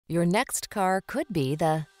Your next car could be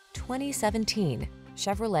the 2017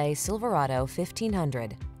 Chevrolet Silverado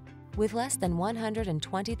 1500. With less than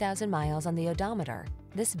 120,000 miles on the odometer,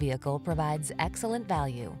 this vehicle provides excellent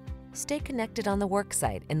value. Stay connected on the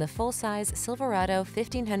worksite in the full-size Silverado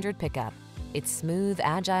 1500 pickup. Its smooth,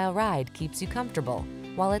 agile ride keeps you comfortable,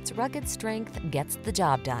 while its rugged strength gets the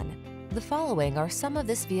job done. The following are some of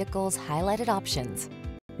this vehicle's highlighted options: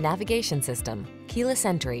 navigation system, keyless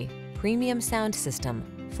entry, premium sound system,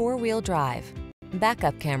 four-wheel drive,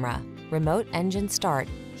 backup camera, remote engine start,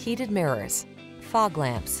 heated mirrors, fog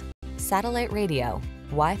lamps, satellite radio,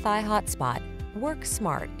 Wi-Fi hotspot. Work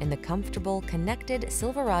smart in the comfortable, connected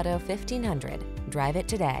Silverado 1500. Drive it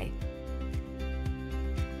today.